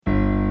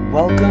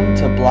Welcome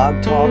to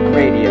Blog Talk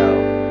Radio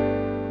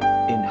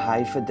in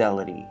high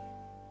fidelity.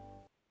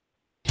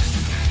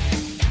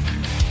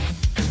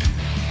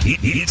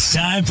 It's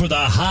time for the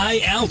High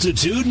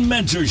Altitude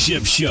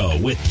Mentorship Show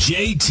with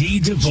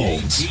JT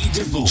DeVolt.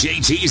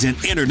 JT's an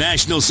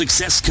international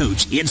success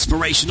coach,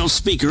 inspirational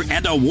speaker,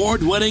 and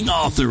award-winning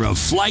author of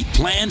Flight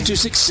Plan to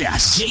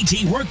Success.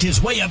 JT worked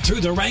his way up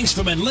through the ranks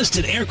from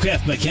enlisted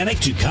aircraft mechanic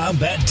to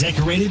combat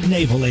decorated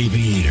naval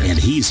aviator. And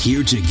he's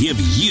here to give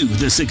you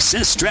the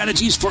success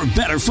strategies for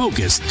better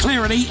focus,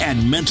 clarity,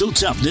 and mental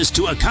toughness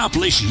to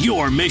accomplish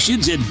your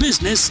missions in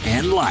business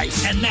and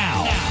life. And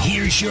now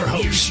here's your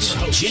host,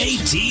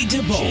 JT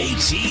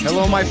DeVolt.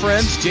 Hello, my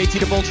friends. JT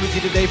DeVolt with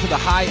you today for the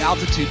High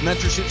Altitude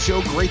Mentorship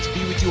Show. Great to be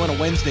with you on a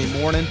Wednesday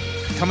morning,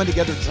 coming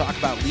together to talk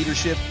about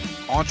leadership,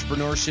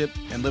 entrepreneurship,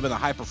 and living a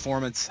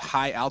high-performance,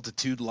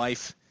 high-altitude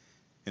life.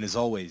 And as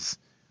always,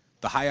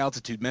 the High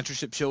Altitude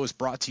Mentorship Show is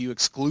brought to you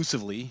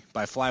exclusively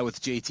by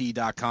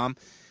flywithjt.com.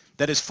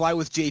 That is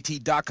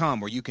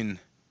flywithjt.com, where you can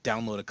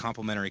download a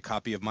complimentary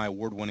copy of my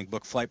award-winning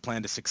book, Flight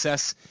Plan to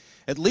Success,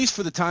 at least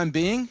for the time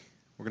being.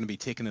 We're going to be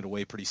taking it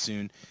away pretty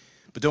soon.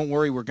 But don't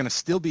worry, we're going to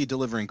still be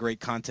delivering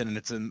great content, and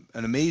it's an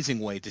amazing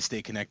way to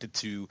stay connected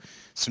to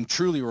some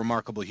truly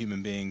remarkable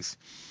human beings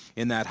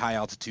in that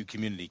high-altitude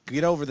community.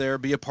 Get over there,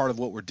 be a part of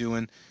what we're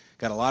doing.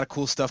 Got a lot of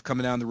cool stuff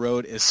coming down the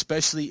road,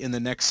 especially in the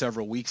next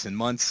several weeks and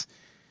months.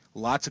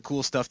 Lots of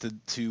cool stuff to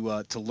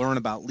learn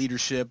about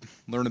leadership,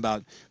 learn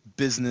about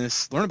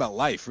business, learn about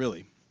life,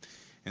 really.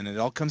 And it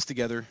all comes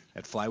together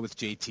at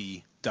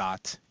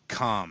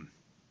flywithjt.com.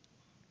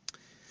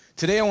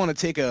 Today I want to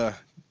take a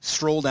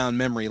stroll down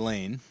memory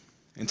lane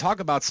and talk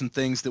about some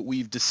things that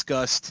we've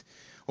discussed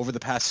over the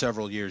past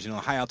several years. You know,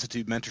 High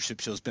Altitude Mentorship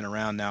Show has been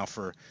around now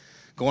for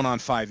going on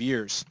 5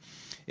 years.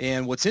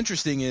 And what's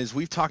interesting is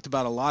we've talked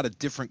about a lot of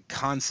different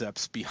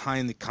concepts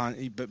behind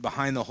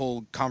the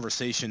whole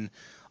conversation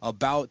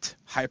about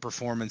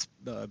high-performance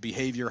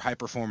behavior,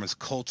 high-performance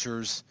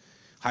cultures,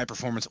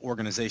 high-performance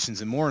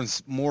organizations, and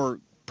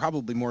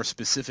probably more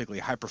specifically,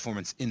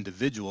 high-performance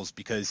individuals,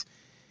 because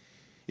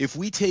if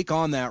we take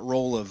on that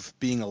role of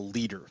being a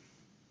leader,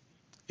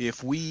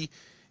 if we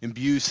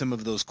imbue some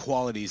of those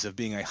qualities of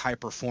being a high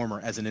performer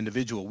as an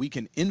individual, we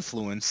can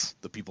influence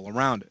the people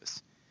around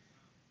us.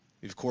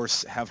 We, of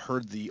course, have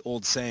heard the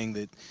old saying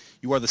that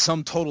you are the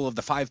sum total of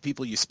the 5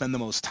 people you spend the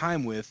most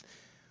time with.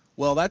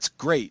 Well, that's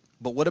great,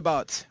 but what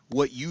about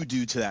what you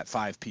do to that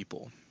 5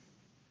 people?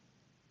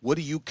 What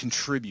do you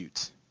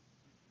contribute?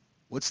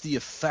 What's the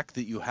effect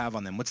that you have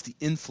on them? What's the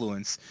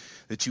influence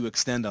that you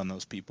extend on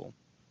those people?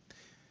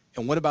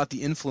 And what about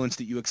the influence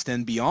that you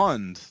extend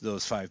beyond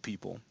those 5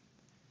 people?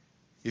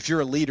 If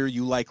you're a leader,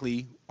 you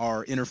likely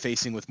are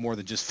interfacing with more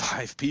than just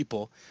 5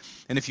 people.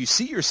 And if you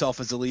see yourself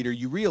as a leader,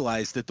 you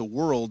realize that the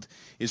world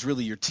is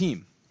really your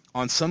team.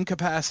 On some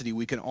capacity,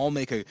 we can all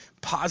make a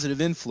positive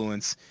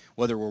influence,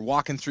 whether we're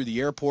walking through the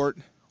airport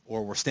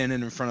or we're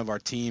standing in front of our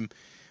team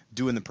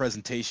doing the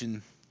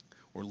presentation,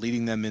 or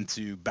leading them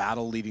into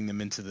battle, leading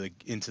them into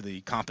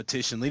the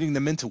competition, leading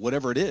them into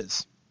whatever it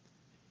is.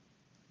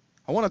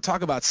 I want to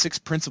talk about 6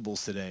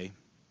 principles today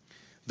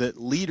that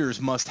leaders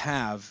must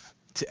have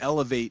to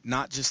elevate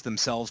not just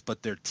themselves,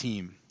 but their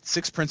team.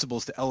 6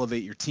 principles to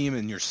elevate your team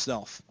and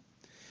yourself.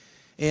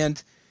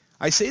 And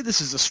I say this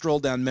is a stroll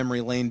down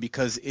memory lane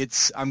because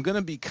I'm going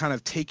to be kind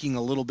of taking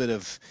a little bit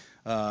of,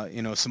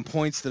 some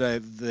points that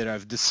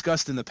I've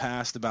discussed in the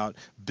past about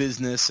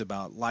business,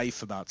 about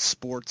life, about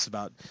sports,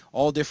 about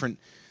all different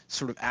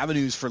sort of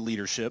avenues for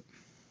leadership,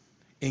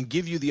 and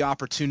give you the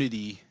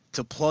opportunity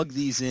to plug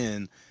these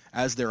in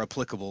as they're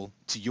applicable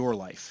to your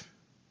life,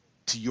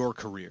 to your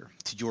career,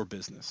 to your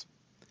business.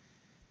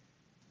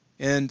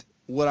 And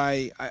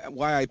why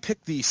I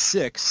picked these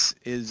 6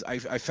 is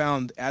I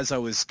found as I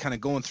was kind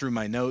of going through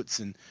my notes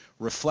and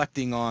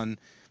reflecting on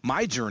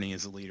my journey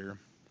as a leader,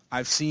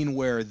 I've seen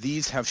where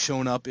these have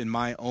shown up in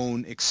my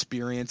own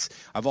experience.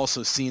 I've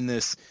also seen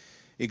this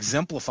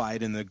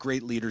exemplified in the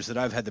great leaders that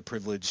I've had the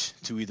privilege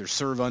to either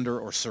serve under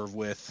or serve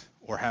with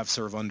or have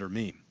serve under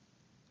me.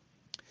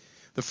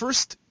 The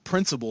first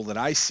principle that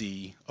I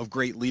see of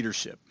great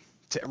leadership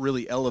to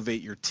really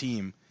elevate your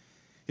team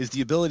is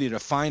the ability to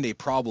find a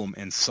problem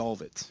and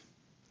solve it.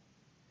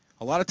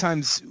 A lot of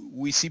times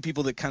we see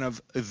people that kind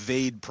of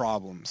evade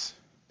problems.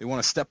 They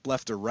want to step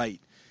left or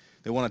right.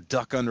 They want to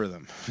duck under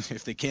them.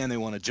 If they can, they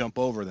want to jump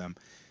over them.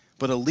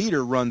 But a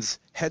leader runs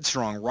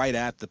headstrong right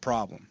at the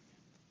problem.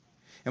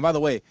 And by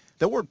the way,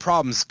 that word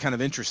problem is kind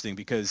of interesting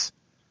because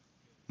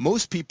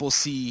most people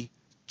see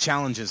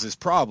challenges as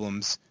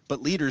problems,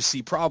 but leaders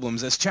see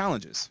problems as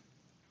challenges.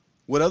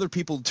 What other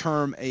people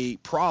term a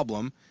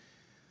problem,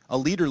 a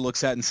leader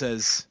looks at and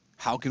says,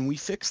 how can we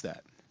fix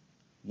that?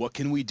 What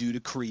can we do to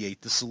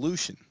create the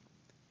solution?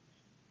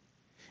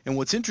 And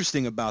what's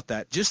interesting about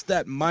that, just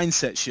that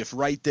mindset shift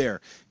right there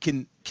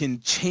can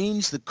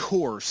change the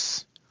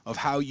course of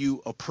how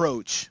you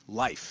approach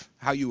life,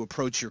 how you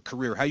approach your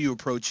career, how you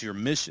approach your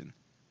mission.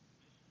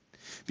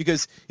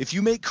 Because if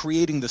you make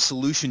creating the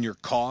solution your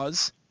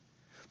cause,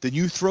 then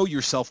you throw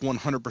yourself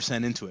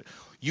 100% into it.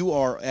 You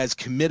are as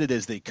committed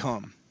as they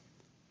come.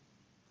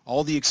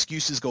 All the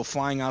excuses go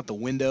flying out the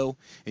window,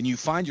 and you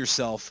find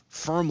yourself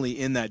firmly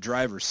in that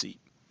driver's seat.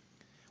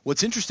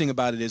 What's interesting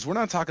about it is we're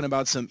not talking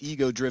about some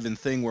ego-driven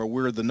thing where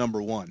we're the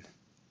number one.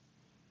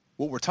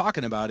 What we're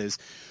talking about is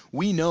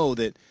we know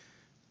that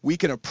we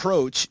can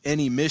approach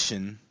any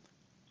mission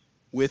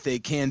with a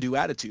can-do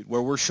attitude,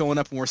 where we're showing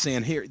up and we're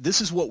saying, here, this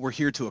is what we're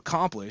here to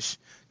accomplish.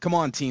 Come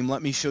on, team,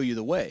 let me show you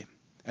the way.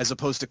 As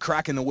opposed to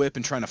cracking the whip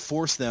and trying to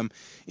force them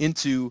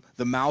into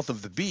the mouth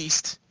of the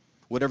beast,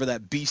 whatever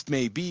that beast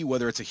may be,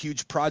 whether it's a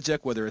huge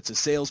project, whether it's a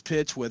sales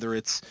pitch, whether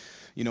it's,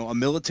 a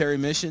military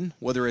mission,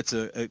 whether it's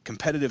a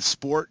competitive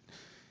sport.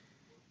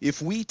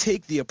 If we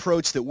take the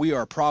approach that we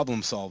are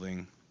problem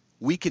solving,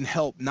 we can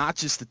help not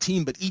just the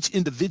team, but each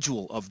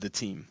individual of the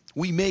team.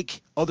 We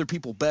make other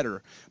people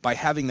better by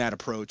having that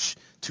approach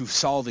to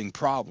solving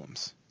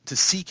problems, to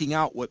seeking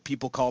out what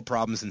people call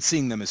problems and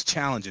seeing them as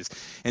challenges,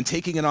 and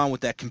taking it on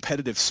with that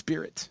competitive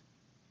spirit,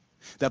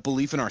 that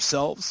belief in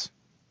ourselves,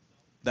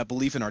 that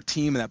belief in our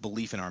team, and that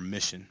belief in our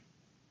mission.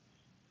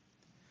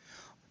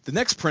 The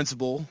next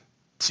principle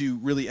to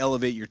really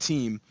elevate your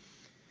team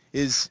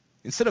is,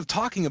 instead of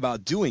talking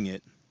about doing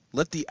it,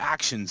 let the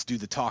actions do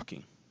the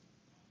talking.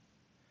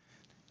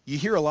 You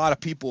hear a lot of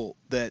people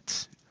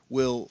that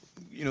will,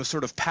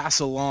 sort of pass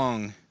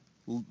along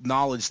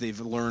knowledge they've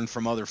learned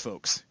from other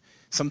folks.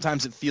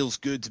 Sometimes it feels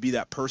good to be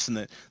that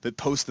person that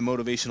posts the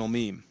motivational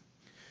meme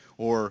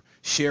or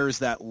shares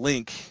that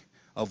link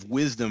of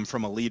wisdom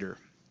from a leader.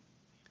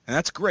 And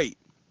that's great.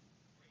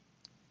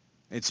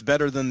 It's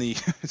better than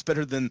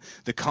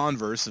the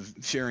converse of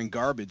sharing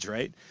garbage,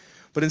 right?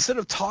 But instead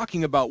of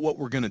talking about what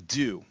we're going to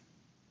do,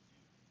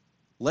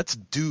 let's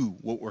do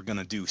what we're going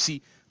to do.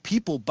 See,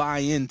 people buy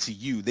into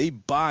you. They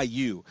buy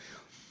you.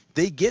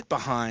 They get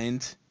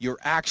behind your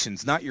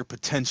actions, not your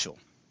potential.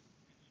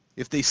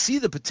 If they see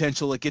the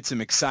potential, it gets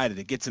them excited.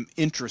 It gets them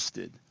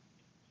interested.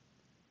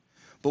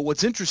 But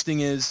what's interesting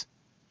is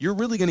you're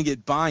really going to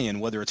get buy-in,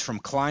 whether it's from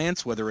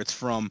clients, whether it's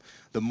from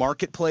the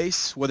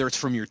marketplace, whether it's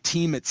from your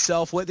team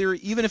itself,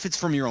 even if it's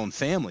from your own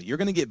family. You're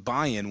going to get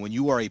buy-in when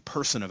you are a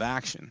person of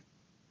action.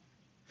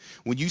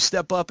 When you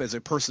step up as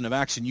a person of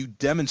action, you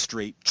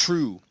demonstrate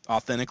true,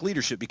 authentic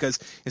leadership, because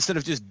instead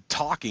of just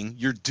talking,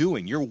 you're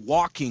doing. You're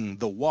walking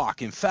the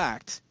walk. In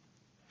fact,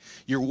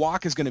 your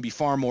walk is going to be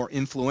far more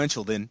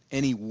influential than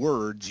any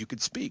words you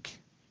could speak.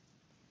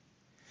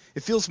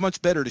 It feels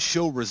much better to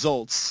show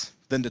results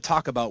than to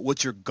talk about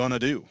what you're going to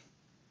do.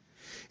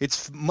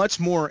 It's much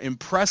more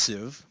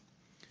impressive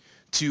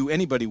to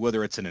anybody,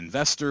 whether it's an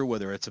investor,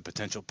 whether it's a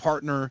potential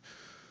partner,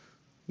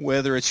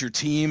 whether it's your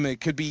team, it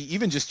could be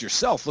even just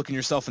yourself, looking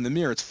yourself in the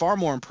mirror. It's far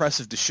more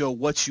impressive to show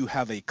what you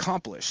have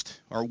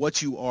accomplished or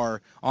what you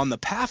are on the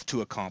path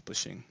to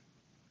accomplishing.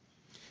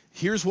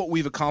 Here's what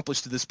we've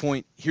accomplished to this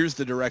point. Here's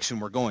the direction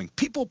we're going.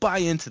 People buy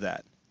into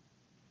that.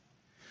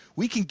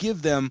 We can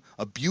give them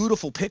a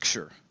beautiful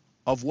picture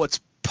of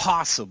what's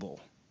possible,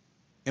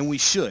 and we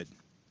should.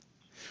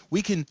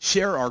 We can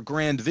share our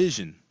grand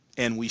vision,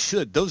 and we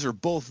should. Those are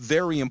both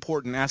very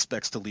important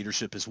aspects to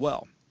leadership as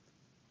well.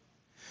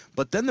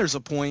 But then there's a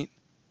point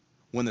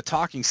when the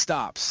talking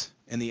stops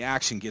and the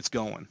action gets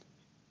going.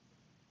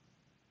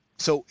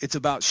 So it's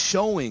about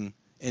showing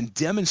and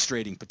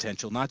demonstrating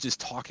potential, not just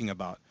talking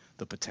about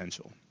the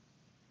potential.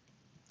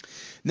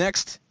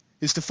 Next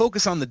is to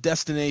focus on the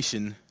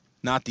destination,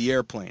 not the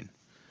airplane.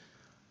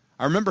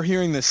 I remember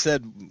hearing this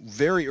said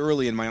very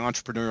early in my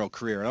entrepreneurial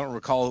career. I don't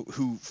recall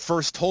who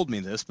first told me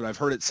this, but I've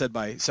heard it said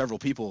by several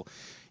people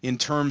in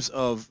terms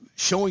of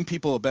showing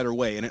people a better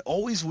way. And it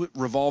always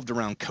revolved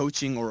around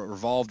coaching, or it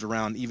revolved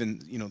around even,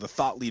 the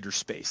thought leader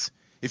space.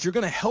 If you're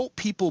going to help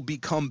people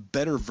become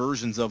better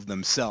versions of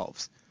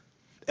themselves,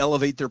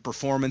 elevate their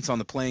performance on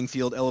the playing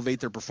field, elevate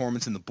their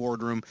performance in the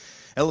boardroom,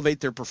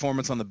 elevate their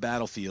performance on the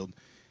battlefield,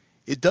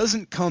 it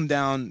doesn't come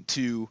down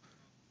to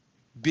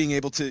being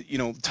able to,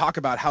 talk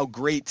about how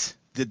great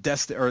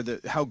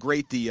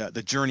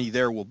the journey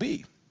there will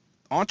be.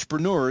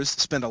 Entrepreneurs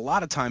spend a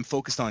lot of time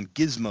focused on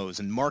gizmos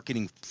and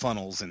marketing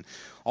funnels and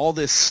all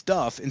this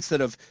stuff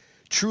instead of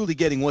truly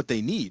getting what they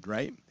need,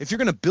 right? If you're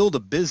going to build a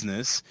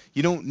business,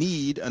 you don't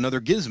need another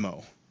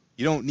gizmo.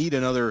 You don't need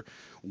another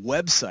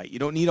website. You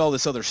don't need all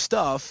this other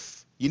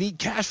stuff. You need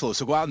cash flow,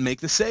 so go out and make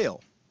the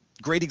sale.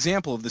 Great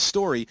example of this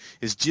story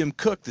is Jim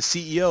Koch, the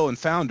CEO and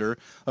founder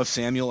of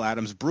Samuel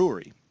Adams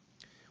Brewery.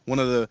 One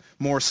of the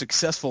more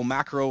successful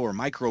macro or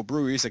micro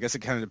breweries. I guess it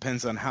kind of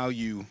depends on how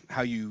you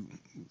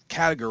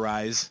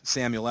categorize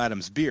Samuel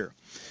Adams beer.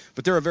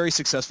 But they're a very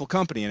successful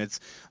company, and it's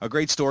a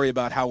great story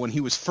about how when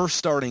he was first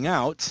starting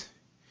out,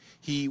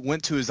 he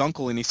went to his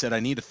uncle and he said,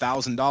 I need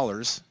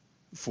 $1,000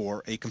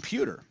 for a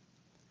computer.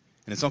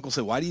 And his uncle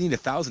said, why do you need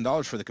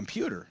 $1,000 for the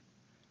computer?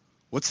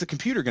 What's the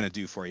computer going to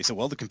do for you? He said,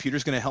 well, the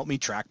computer's going to help me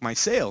track my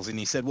sales. And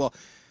he said, well,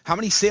 how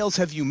many sales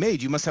have you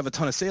made? You must have a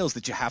ton of sales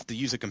that you have to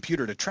use a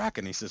computer to track.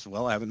 And he says,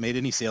 well, I haven't made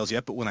any sales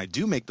yet, but when I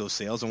do make those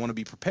sales, I want to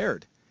be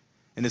prepared.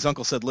 And his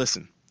uncle said,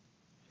 listen,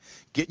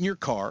 get in your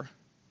car,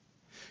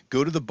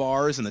 go to the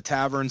bars and the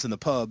taverns and the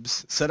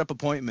pubs, set up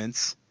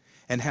appointments,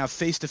 and have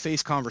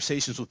face-to-face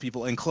conversations with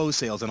people and close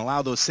sales and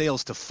allow those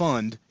sales to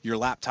fund your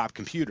laptop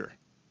computer.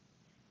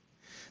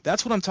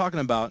 That's what I'm talking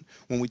about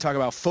when we talk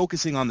about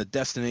focusing on the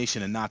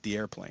destination and not the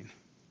airplane.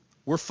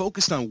 We're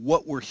focused on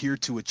what we're here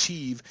to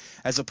achieve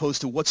as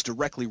opposed to what's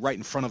directly right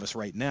in front of us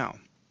right now.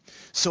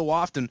 So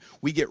often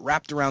we get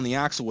wrapped around the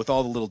axle with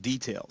all the little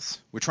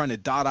details. We're trying to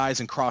dot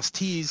I's and cross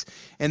T's,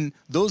 and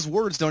those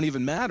words don't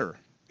even matter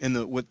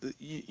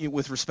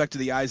with respect to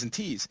the I's and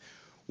T's.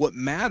 What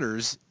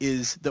matters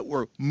is that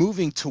we're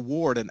moving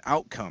toward an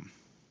outcome.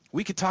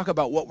 We could talk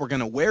about what we're going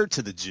to wear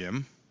to the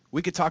gym.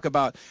 We could talk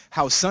about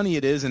how sunny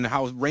it is and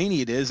how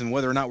rainy it is and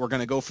whether or not we're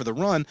going to go for the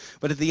run.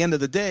 But at the end of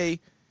the day,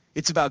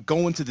 it's about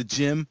going to the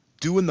gym,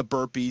 doing the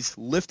burpees,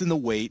 lifting the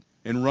weight,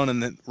 and running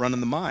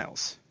the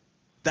miles.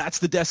 That's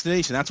the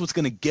destination. That's what's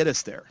going to get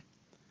us there.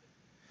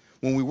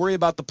 When we worry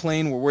about the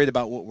plane, we're worried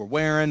about what we're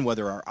wearing,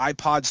 whether our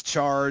iPod's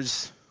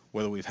charged,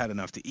 whether we've had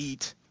enough to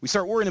eat. We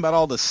start worrying about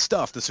all the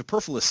stuff, the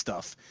superfluous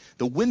stuff,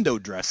 the window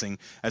dressing,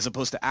 as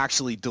opposed to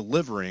actually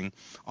delivering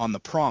on the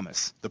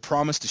promise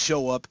to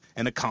show up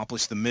and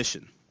accomplish the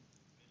mission.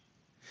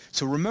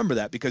 So remember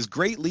that, because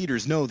great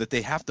leaders know that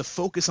they have to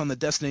focus on the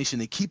destination.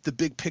 They keep the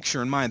big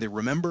picture in mind. They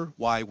remember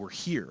why we're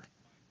here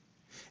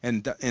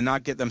and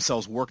not get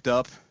themselves worked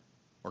up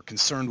or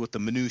concerned with the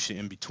minutiae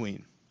in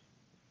between.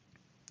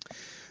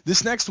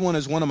 This next one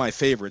is one of my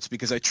favorites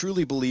because I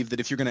truly believe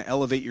that if you're going to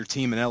elevate your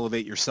team and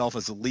elevate yourself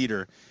as a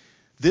leader,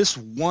 this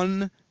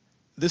one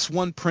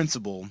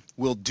principle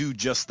will do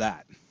just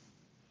that.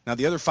 Now,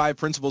 the other 5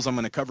 principles I'm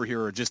going to cover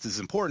here are just as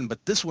important,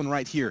 but this one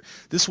right here,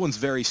 this one's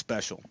very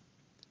special.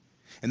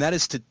 And that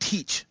is to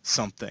teach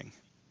something.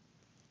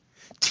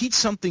 Teach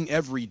something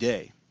every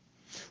day.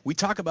 We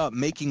talk about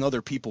making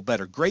other people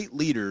better. Great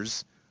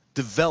leaders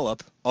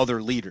develop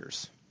other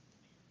leaders.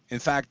 In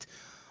fact,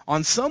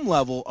 on some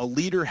level, a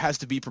leader has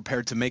to be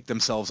prepared to make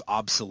themselves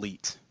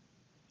obsolete.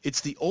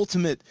 It's the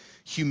ultimate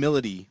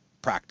humility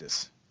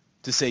practice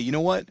to say, you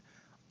know what?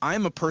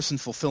 I'm a person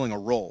fulfilling a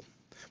role,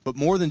 but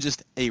more than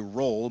just a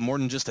role, more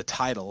than just a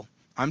title,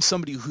 I'm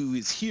somebody who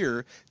is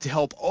here to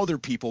help other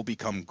people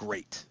become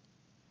great,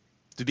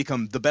 to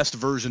become the best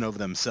version of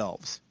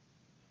themselves.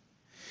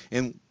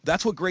 And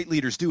that's what great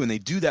leaders do, and they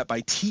do that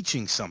by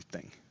teaching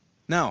something.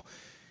 Now,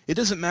 it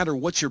doesn't matter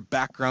what your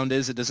background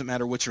is. It doesn't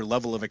matter what your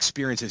level of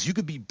experience is. You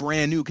could be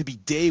brand new. It could be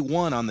day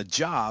one on the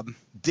job,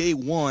 day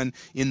one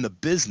in the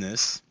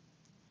business.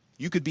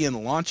 You could be in the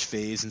launch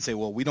phase and say,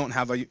 well, we don't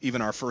have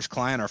even our first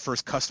client, our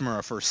first customer,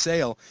 our first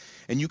sale,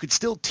 and you could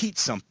still teach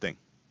something.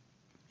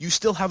 You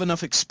still have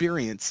enough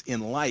experience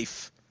in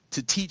life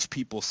to teach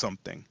people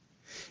something.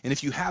 And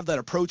if you have that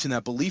approach and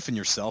that belief in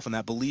yourself and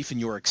that belief in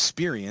your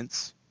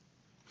experience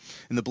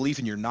and the belief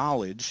in your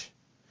knowledge,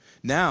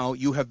 now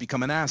you have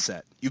become an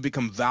asset. You've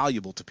become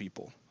valuable to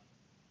people.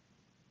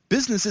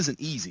 Business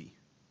isn't easy.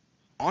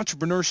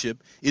 Entrepreneurship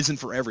isn't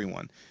for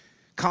everyone.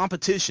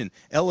 Competition,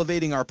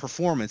 elevating our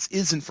performance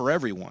isn't for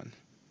everyone.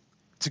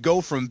 To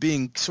go from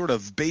being sort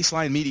of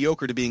baseline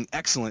mediocre to being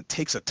excellent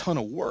takes a ton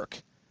of work.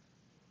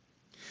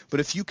 But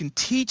if you can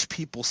teach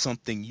people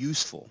something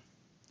useful,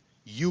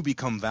 you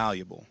become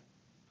valuable.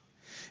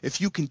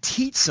 If you can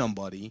teach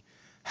somebody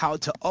how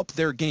to up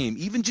their game,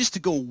 even just to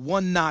go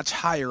one notch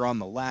higher on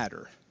the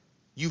ladder,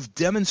 you've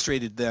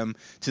demonstrated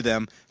to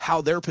them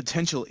how their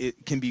potential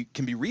can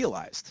be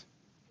realized.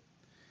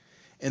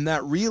 And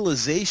that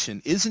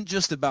realization isn't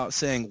just about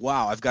saying,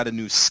 wow, I've got a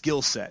new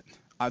skill set.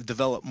 I've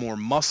developed more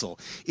muscle.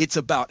 It's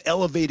about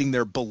elevating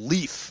their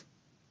belief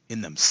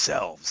in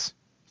themselves,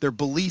 their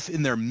belief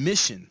in their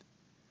mission,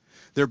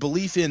 their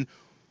belief in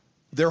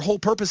their whole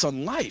purpose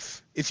on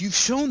life. If you've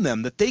shown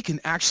them that they can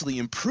actually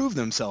improve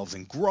themselves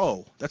and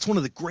grow, that's one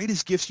of the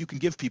greatest gifts you can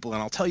give people.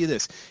 And I'll tell you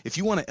this, if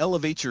you want to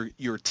elevate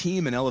your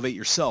team and elevate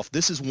yourself,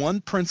 this is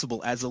one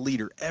principle as a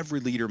leader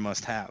every leader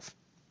must have.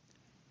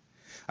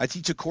 I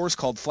teach a course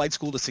called Flight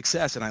School to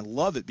Success, and I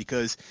love it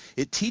because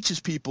it teaches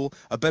people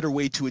a better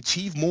way to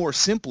achieve more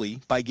simply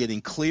by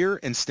getting clear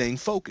and staying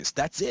focused.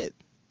 That's it.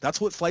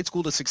 That's what Flight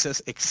School to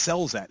Success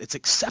excels at. It's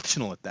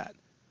exceptional at that.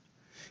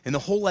 And the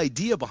whole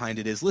idea behind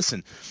it is,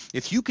 listen,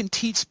 if you can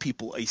teach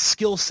people a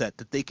skill set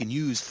that they can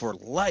use for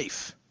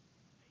life,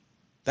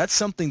 that's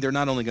something they're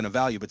not only going to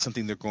value, but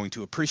something they're going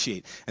to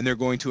appreciate. And they're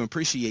going to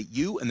appreciate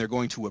you, and they're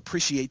going to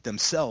appreciate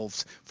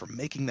themselves for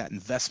making that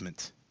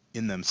investment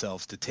in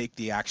themselves to take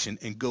the action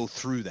and go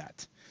through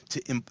that,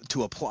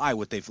 to apply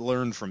what they've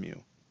learned from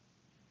you.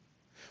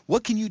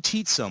 What can you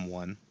teach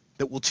someone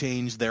that will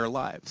change their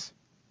lives?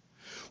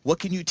 What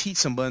can you teach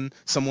someone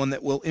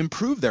that will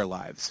improve their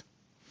lives?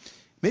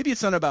 Maybe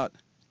it's not about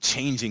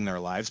changing their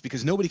lives,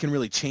 because nobody can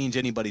really change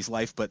anybody's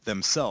life but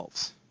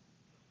themselves.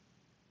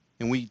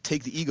 And we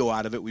take the ego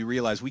out of it. We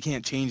realize we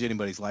can't change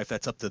anybody's life.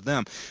 That's up to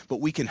them.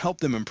 But we can help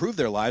them improve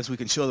their lives. We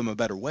can show them a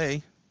better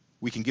way.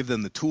 We can give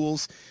them the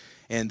tools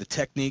and the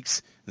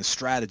techniques and the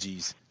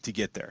strategies to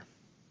get there.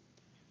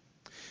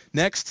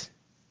 Next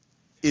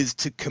is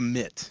to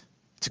commit,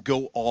 to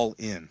go all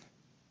in.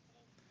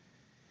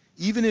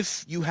 Even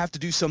if you have to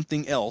do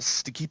something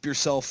else to keep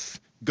yourself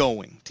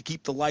going, to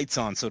keep the lights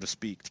on, so to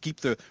speak, to keep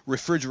the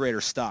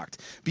refrigerator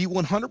stocked. Be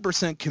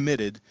 100%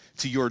 committed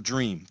to your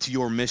dream, to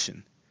your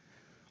mission.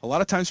 A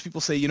lot of times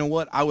people say, you know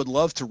what, I would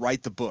love to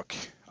write the book.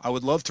 I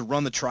would love to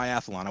run the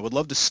triathlon. I would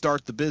love to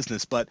start the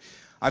business, but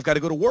I've got to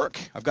go to work.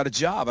 I've got a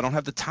job. I don't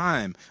have the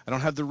time. I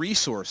don't have the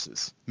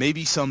resources.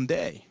 Maybe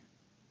someday.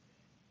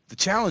 The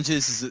challenge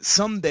is that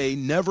someday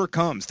never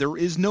comes. There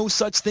is no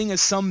such thing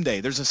as someday.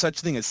 There's a such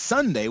thing as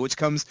Sunday, which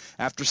comes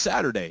after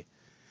Saturday.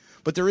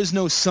 But there is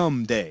no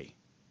someday.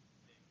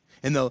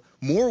 And the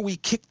more we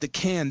kick the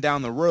can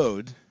down the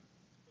road,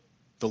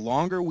 the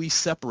longer we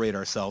separate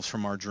ourselves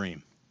from our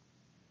dream.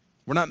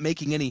 We're not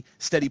making any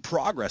steady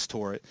progress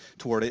toward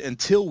it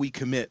until we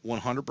commit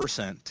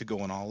 100% to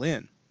going all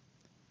in.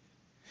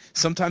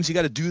 Sometimes you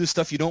got to do the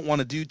stuff you don't want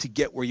to do to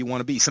get where you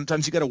want to be.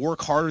 Sometimes you got to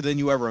work harder than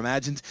you ever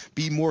imagined,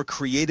 be more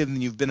creative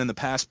than you've been in the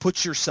past,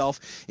 put yourself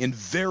in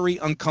very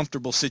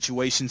uncomfortable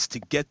situations to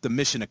get the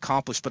mission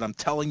accomplished. But I'm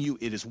telling you,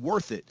 it is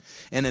worth it.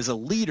 And as a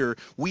leader,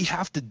 we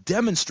have to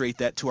demonstrate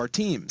that to our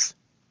teams.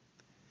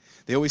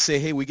 They always say,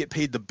 hey, we get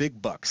paid the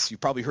big bucks.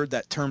 You've probably heard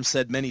that term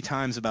said many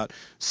times about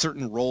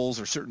certain roles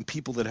or certain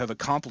people that have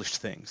accomplished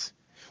things.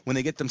 When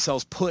they get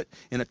themselves put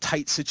in a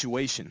tight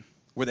situation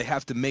where they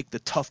have to make the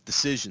tough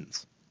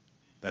decisions.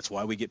 That's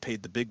why we get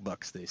paid the big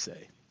bucks, they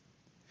say.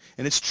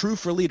 And it's true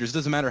for leaders. It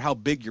doesn't matter how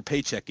big your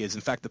paycheck is.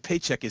 In fact, the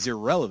paycheck is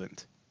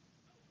irrelevant.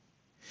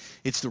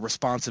 It's the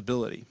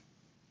responsibility.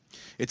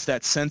 It's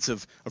that sense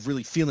of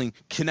really feeling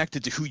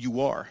connected to who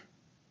you are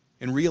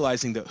and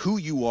realizing that who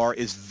you are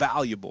is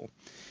valuable.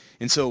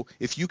 And so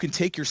if you can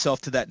take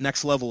yourself to that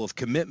next level of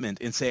commitment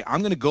and say,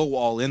 I'm going to go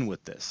all in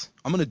with this.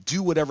 I'm going to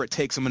do whatever it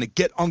takes. I'm going to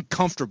get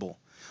uncomfortable.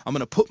 I'm going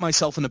to put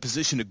myself in a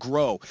position to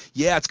grow.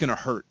 Yeah, it's going to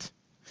hurt.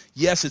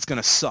 Yes, it's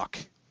going to suck.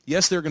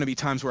 Yes, there are going to be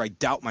times where I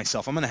doubt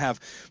myself. I'm going to have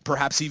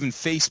perhaps even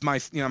face my,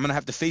 I'm going to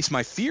have to face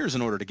my fears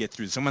in order to get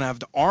through this. I'm going to have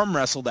to arm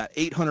wrestle that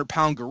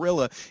 800-pound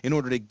gorilla in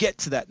order to get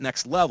to that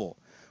next level.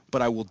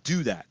 But I will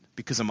do that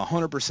because I'm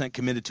 100%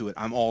 committed to it.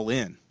 I'm all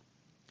in.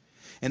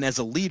 And as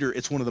a leader,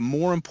 it's one of the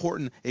more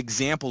important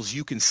examples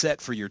you can set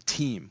for your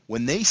team.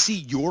 When they see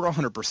you're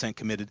 100%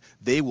 committed,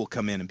 they will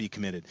come in and be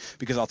committed.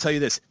 Because I'll tell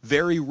you this,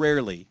 very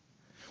rarely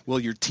will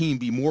your team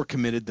be more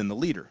committed than the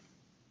leader.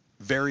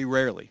 Very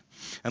rarely.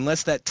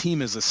 Unless that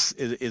team is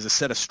a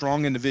set of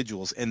strong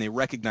individuals and they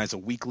recognize a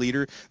weak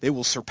leader, they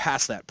will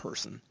surpass that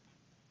person.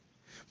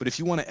 But if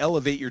you want to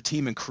elevate your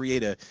team and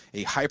create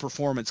a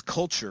high-performance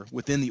culture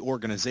within the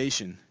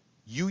organization,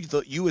 you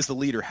as the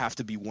leader have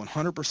to be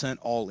 100%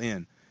 all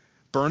in.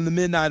 Burn the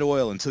midnight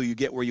oil until you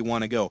get where you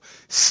want to go.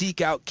 Seek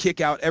out, kick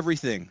out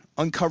everything.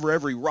 Uncover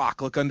every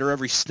rock. Look under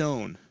every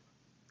stone.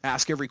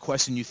 Ask every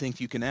question you think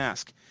you can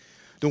ask.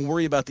 Don't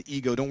worry about the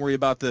ego. Don't worry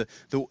about the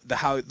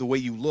way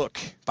you look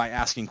by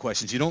asking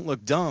questions. You don't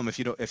look dumb if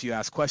you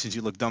ask questions.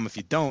 You look dumb if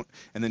you don't,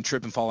 and then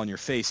trip and fall on your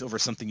face over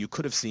something you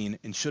could have seen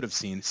and should have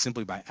seen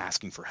simply by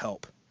asking for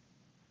help.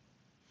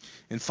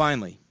 And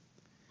finally,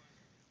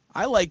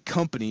 I like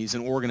companies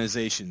and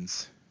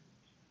organizations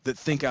that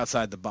think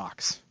outside the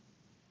box.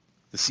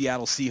 The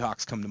Seattle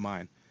Seahawks come to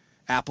mind.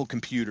 Apple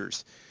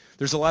Computers.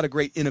 There's a lot of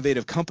great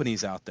innovative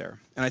companies out there.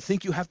 And I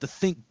think you have to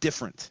think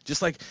different.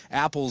 Just like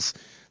Apple's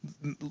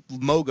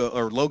logo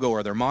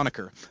or their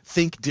moniker,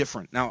 think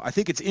different. Now, I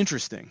think it's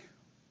interesting.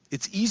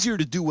 It's easier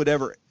to do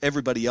whatever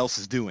everybody else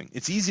is doing.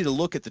 It's easy to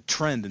look at the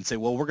trend and say,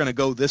 well, we're going to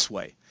go this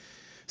way.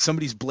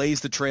 Somebody's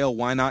blazed the trail.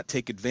 Why not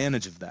take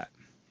advantage of that?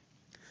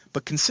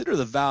 But consider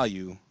the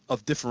value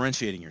of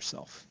differentiating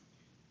yourself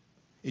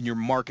in your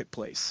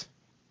marketplace,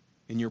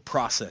 in your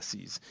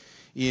processes,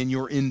 in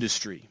your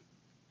industry.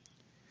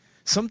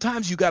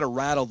 Sometimes you got to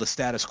rattle the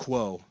status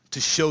quo to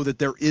show that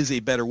there is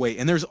a better way,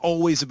 and there's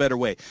always a better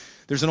way.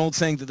 There's an old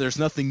saying that there's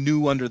nothing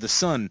new under the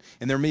sun,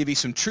 and there may be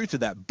some truth to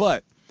that,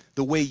 but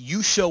the way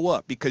you show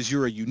up, because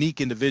you're a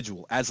unique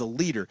individual as a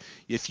leader,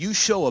 if you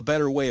show a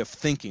better way of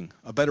thinking,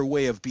 a better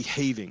way of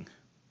behaving,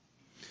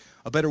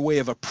 a better way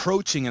of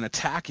approaching and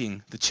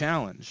attacking the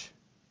challenge,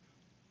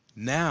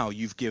 now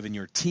you've given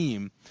your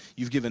team,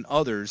 you've given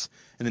others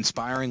an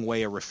inspiring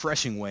way, a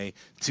refreshing way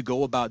to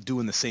go about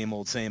doing the same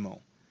old, same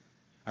old.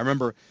 I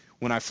remember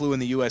when I flew in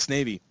the U.S.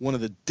 Navy, one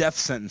of the death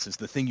sentences,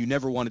 the thing you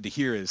never wanted to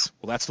hear is,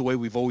 well, that's the way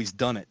we've always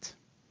done it.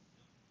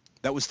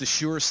 That was the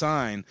sure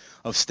sign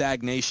of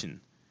stagnation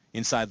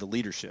inside the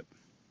leadership.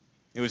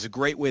 It was a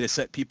great way to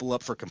set people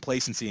up for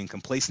complacency, and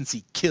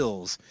complacency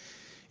kills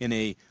in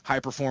a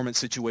high-performance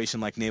situation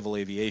like naval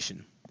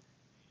aviation.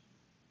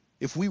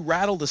 If we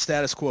rattle the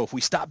status quo, if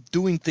we stop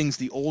doing things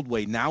the old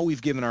way, now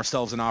we've given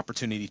ourselves an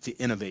opportunity to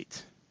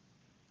innovate,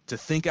 to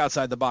think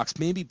outside the box,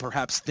 maybe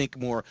perhaps think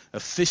more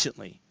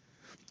efficiently,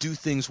 do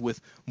things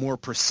with more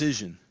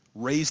precision,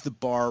 raise the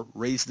bar,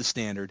 raise the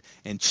standard,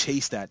 and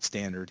chase that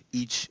standard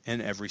each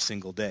and every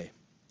single day.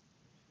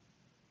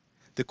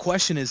 The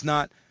question is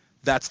not,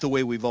 that's the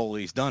way we've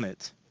always done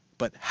it,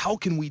 but how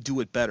can we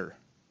do it better?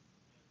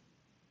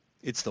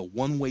 It's the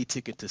one-way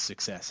ticket to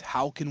success.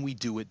 How can we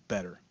do it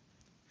better?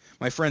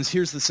 My friends,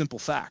 here's the simple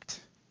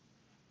fact.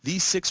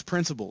 These 6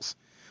 principles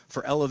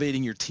for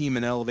elevating your team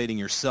and elevating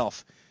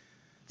yourself,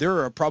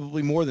 There are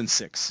probably more than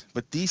 6,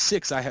 but these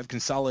 6 I have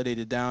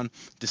consolidated down,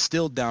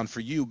 distilled down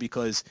for you,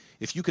 because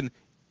if you can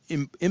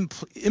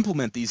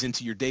implement these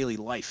into your daily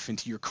life,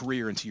 into your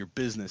career, into your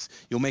business,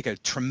 you'll make a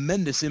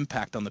tremendous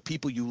impact on the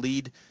people you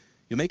lead.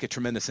 You'll make a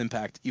tremendous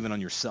impact even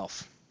on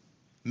yourself.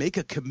 Make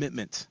a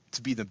commitment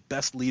to be the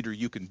best leader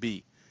you can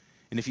be.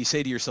 And if you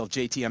say to yourself,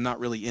 JT, I'm not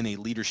really in a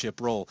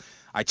leadership role,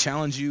 I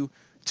challenge you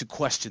to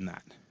question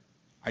that.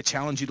 I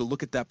challenge you to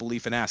look at that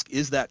belief and ask,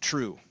 is that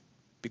true?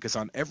 Because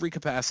on every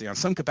capacity, on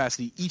some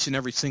capacity, each and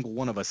every single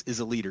one of us is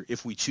a leader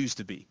if we choose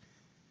to be.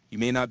 You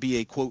may not be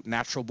a, quote,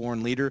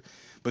 natural-born leader,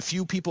 but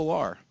few people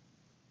are.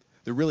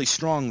 The really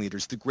strong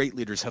leaders, the great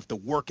leaders, have to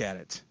work at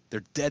it.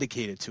 They're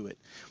dedicated to it.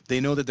 They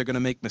know that they're going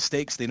to make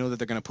mistakes. They know that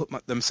they're going to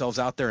put themselves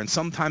out there, and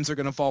sometimes they're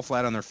going to fall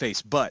flat on their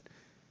face. But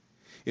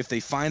if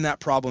they find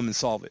that problem and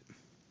solve it,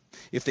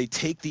 if they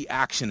take the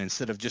action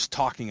instead of just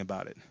talking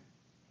about it,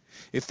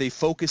 if they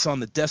focus on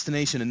the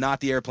destination and not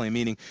the airplane,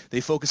 meaning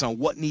they focus on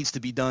what needs to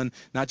be done,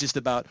 not just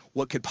about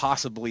what could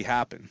possibly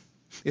happen.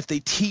 If they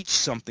teach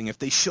something, if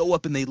they show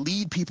up and they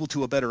lead people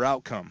to a better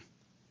outcome,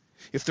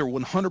 if they're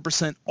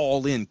 100%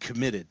 all in,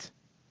 committed,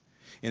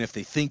 and if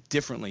they think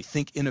differently,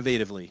 think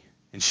innovatively,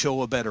 and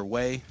show a better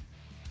way,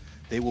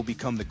 they will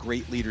become the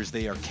great leaders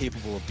they are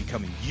capable of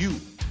becoming. You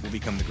will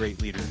become the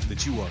great leader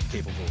that you are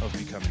capable of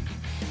becoming.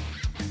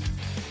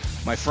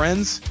 My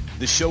friends,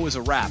 the show is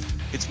a wrap.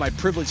 It's my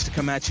privilege to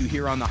come at you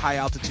here on the High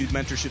Altitude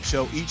Mentorship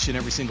Show each and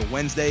every single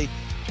Wednesday.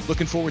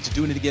 Looking forward to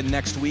doing it again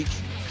next week.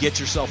 Get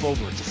yourself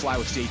over to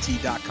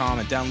flywithjt.com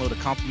and download a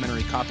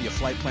complimentary copy of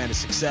Flight Plan to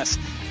Success.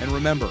 And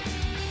remember,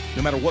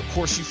 no matter what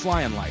course you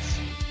fly in life,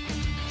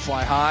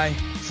 fly high,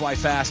 fly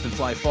fast, and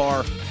fly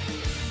far.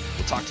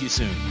 We'll talk to you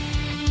soon.